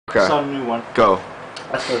Okay. Start a new one. Go.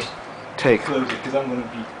 At first. Take. Close it, because I'm gonna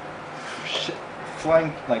be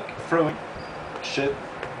flying, like throwing shit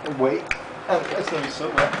away. And it's gonna be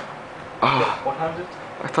so bad. Oh, Okay, what time is it?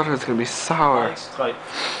 I thought it was gonna be sour. 1:03.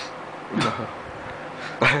 No.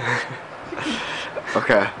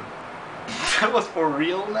 Okay. That was for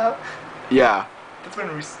real now? Yeah. That's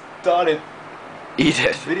when we started Eat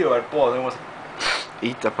it. the video I bought, and it was...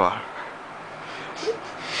 Eat the bar.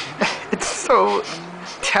 It's so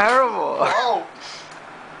terrible. Wow!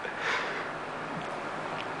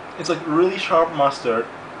 It's like really sharp mustard.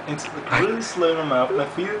 It's like really slow in the mouth, and I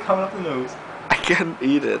feel it coming up the nose. I can't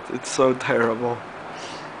eat it. It's so terrible.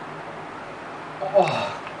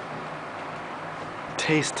 Oh,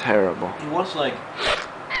 Tastes terrible. it was like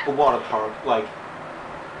a water park, like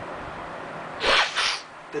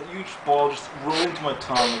that huge ball just rolled into my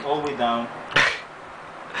tongue, like, all the way down,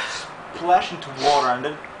 splash into water, and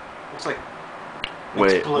then it was like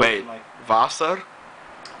Wait. like, Wasser?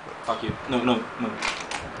 fuck you. No.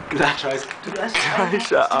 Gletschereis. Dude, I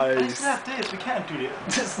Gletschereis. still have this. We can't do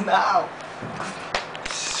this now.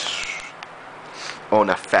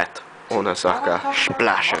 Ohne Fett. Ohne Sache.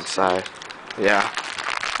 Splash inside. Yeah.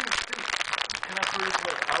 Can I please,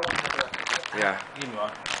 like, I want to have a... Yeah. Give me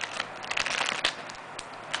one.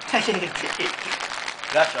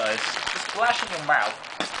 Gletschereis. Just splash in your mouth.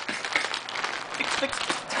 Fix.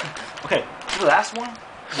 Okay, the last one?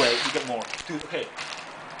 Wait, you get more. Dude, okay.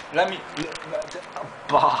 Let me...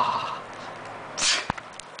 Bah.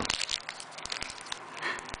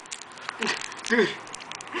 Dude,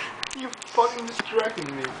 you're fucking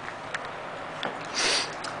distracting me.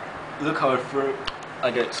 Look how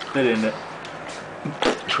I get spit in the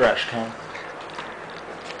trash can.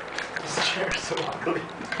 This chair is so ugly.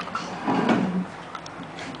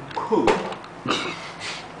 Poo.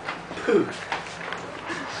 Poo.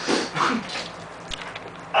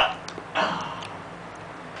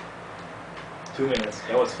 2 minutes.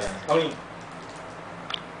 That was fast. I mean,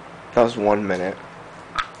 That was 1 minute.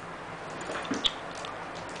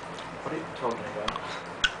 what are you talking about?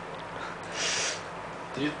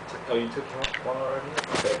 Did you? Oh, you took one already?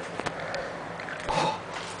 Okay. Oh,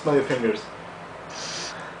 smell your fingers.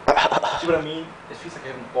 See what I mean? It feels like I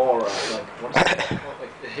have an aura, like what's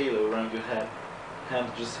like a halo around your head.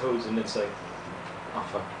 Hand just holds and it's like, oh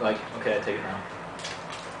fuck. Like, okay, I take it now.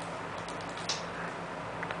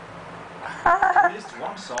 Just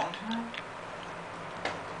one song tonight?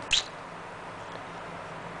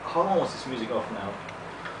 How long was this music off now?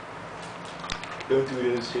 Don't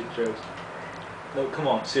do those shit jokes. No, come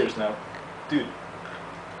on, serious now. Dude.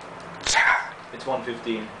 It's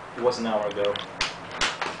 1:15. It was an hour ago.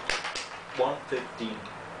 1:15.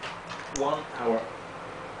 1 hour.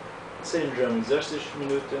 Say in German, 60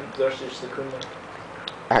 Minuten, 60 Sekunden.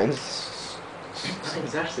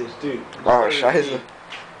 60, dude. Oh, scheiße.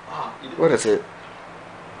 Ah, What is it?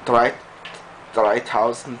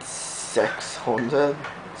 3600 Sekunden?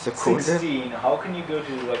 16. How can you go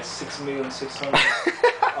to like 6,600,000?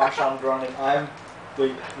 I'm running.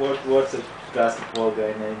 Wait, what's the basketball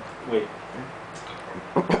guy name? Wait.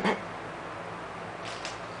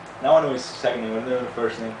 Now I know his second name, I don't know the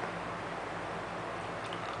first name.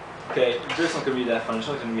 Okay, this not gonna be that funny. It's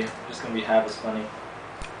just gonna be half as funny.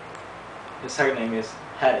 His second name is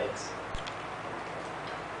Headaches.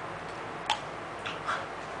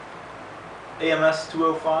 AMS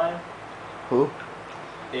 205. Who?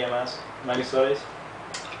 AMS, Maggie Studies.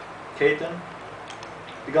 Caton.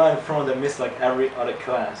 The guy in front that missed like every other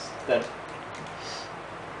class that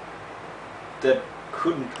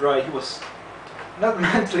couldn't write. He was not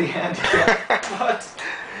mentally handicapped, but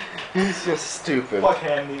He's just stupid. fuck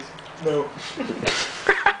handies. No.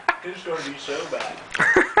 It's gonna be so bad.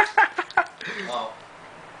 Wow.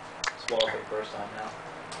 Swallow for the first time now.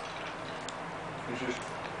 It's just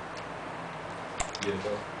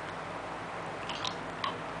beautiful.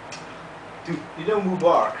 Dude, you know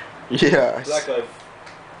Mubarak? Yes. Black guy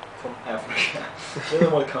from Africa. I don't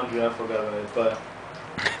know what country, I forgot about it, but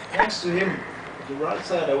thanks to him, the right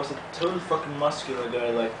side, I was a total fucking muscular guy,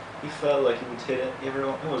 like, he felt like he would hit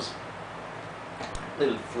everyone. It was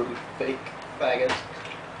little fruit fake faggot.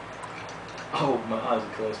 Oh, my eyes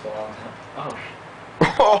are closed for a long time. Oh,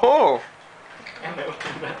 Oh! I know.